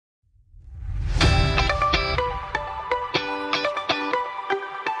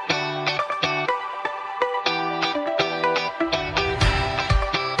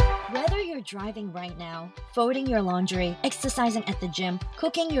folding your laundry, exercising at the gym,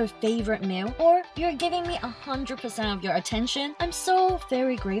 cooking your favorite meal, or you're giving me 100% of your attention, I'm so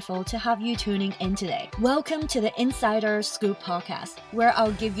very grateful to have you tuning in today. Welcome to the Insider Scoop podcast, where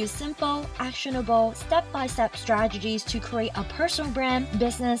I'll give you simple, actionable, step-by-step strategies to create a personal brand,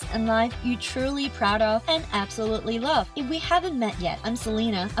 business, and life you truly proud of and absolutely love. If we haven't met yet, I'm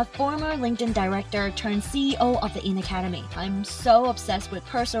Selena, a former LinkedIn director turned CEO of the In Academy. I'm so obsessed with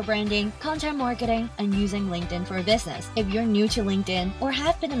personal branding, content marketing, and using LinkedIn for business. If you're new to LinkedIn or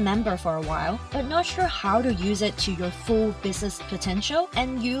have been a member for a while, but not sure how to use it to your full business potential,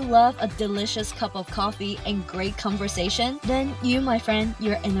 and you love a delicious cup of coffee and great conversation, then you, my friend,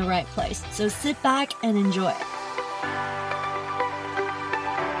 you're in the right place. So sit back and enjoy.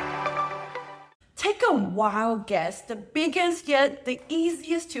 Take a wild guess, the biggest yet the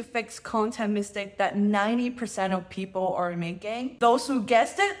easiest to fix content mistake that 90% of people are making. Those who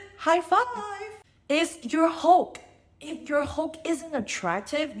guessed it, high five! Is your hook. If your hook isn't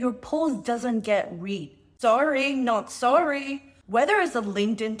attractive, your post doesn't get read. Sorry, not sorry. Whether it's a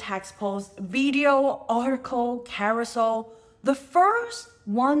LinkedIn text post, video, article, carousel, the first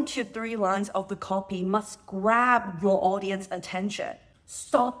 1 to 3 lines of the copy must grab your audience attention.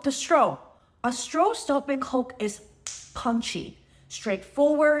 Stop the stroll. A stroll-stopping hook is punchy,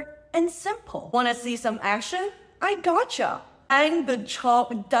 straightforward, and simple. Want to see some action? I gotcha. Hang the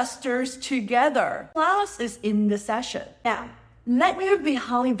chalk dusters together. Class is in the session. Now, let me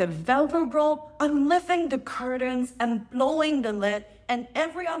behind the velvet rope, unlifting the curtains and blowing the lid, and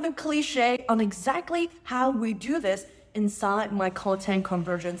every other cliche on exactly how we do this inside my content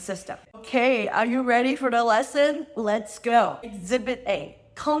conversion system. Okay, are you ready for the lesson? Let's go. Exhibit A,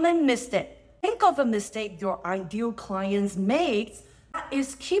 common mistake. Think of a mistake your ideal clients make that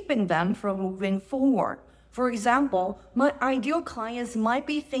is keeping them from moving forward. For example, my ideal clients might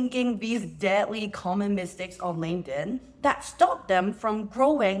be thinking these deadly common mistakes on LinkedIn that stop them from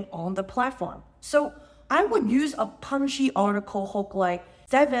growing on the platform. So I would use a punchy article hook like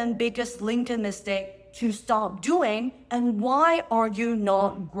 7 biggest LinkedIn mistakes to stop doing and why are you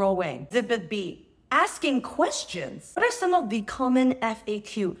not growing? Exhibit B, asking questions. What are some of the common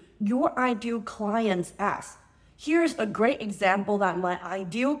FAQ your ideal clients ask? Here's a great example that my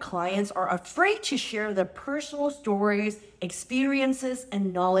ideal clients are afraid to share their personal stories, experiences,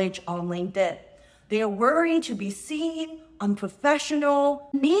 and knowledge on LinkedIn. They are worried to be seen, unprofessional.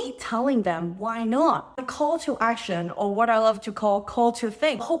 Me telling them why not? The call to action, or what I love to call call to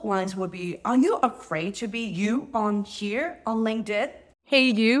think, hook lines would be, are you afraid to be you on here on LinkedIn? Hey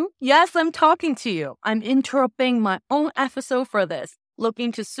you, yes, I'm talking to you. I'm interrupting my own episode for this.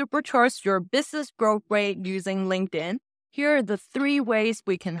 Looking to supercharge your business growth rate using LinkedIn? Here are the 3 ways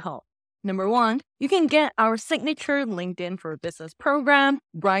we can help. Number 1, you can get our signature LinkedIn for Business program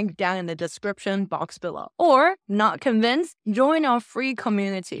right down in the description box below. Or, not convinced? Join our free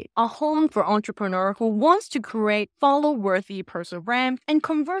community, a home for entrepreneurs who wants to create follow-worthy personal brand and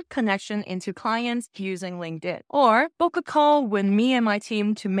convert connection into clients using LinkedIn. Or, book a call with me and my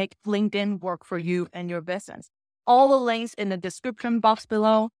team to make LinkedIn work for you and your business. All the links in the description box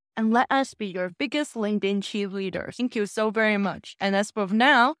below, and let us be your biggest LinkedIn cheerleaders. Thank you so very much. And as of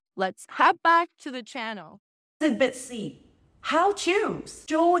now, let's head back to the channel. Exhibit C, how to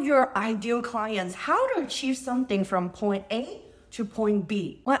show your ideal clients how to achieve something from point A to point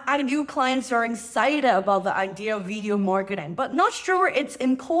B. My ideal clients are excited about the idea of video marketing, but not sure its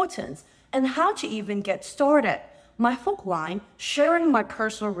importance and how to even get started. My hook line, sharing my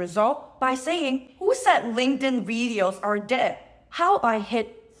personal result by saying, who said LinkedIn videos are dead? How I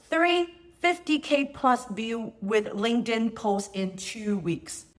hit 350K plus view with LinkedIn posts in 2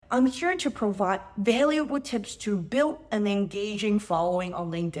 weeks. I'm here to provide valuable tips to build an engaging following on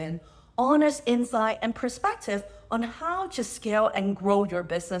LinkedIn, honest insight and perspective on how to scale and grow your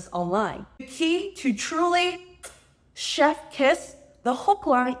business online. The key to truly chef kiss the hook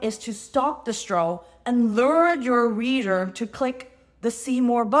line is to stop the stroll and lure your reader to click the see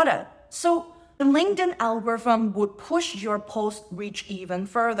more button. So the LinkedIn algorithm would push your post reach even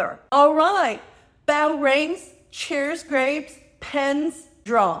further. All right, bell rings, cheers grapes, pens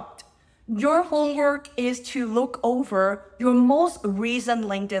dropped. Your homework is to look over your most recent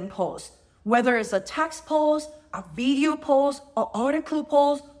LinkedIn post, whether it's a text post, a video post, an article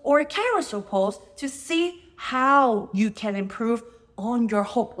post, or a carousel post to see how you can improve on your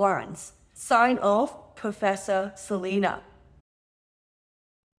hook lines. Sign off, Professor Selena.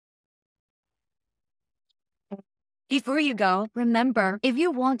 Before you go, remember, if you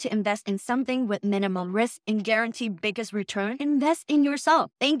want to invest in something with minimum risk and guarantee biggest return, invest in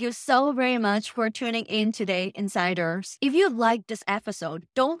yourself. Thank you so very much for tuning in today, Insiders. If you liked this episode,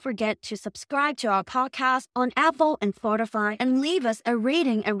 don't forget to subscribe to our podcast on Apple and Spotify and leave us a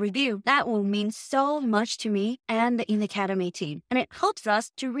rating and review. That will mean so much to me and the In Academy team, and it helps us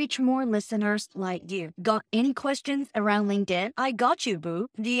to reach more listeners like you. Got any questions around LinkedIn? I got you, boo.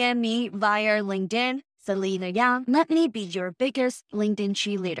 DM me via LinkedIn. Selena Yang, let me be your biggest LinkedIn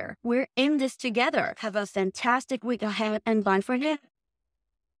cheerleader. We're in this together. Have a fantastic week ahead and bye for now.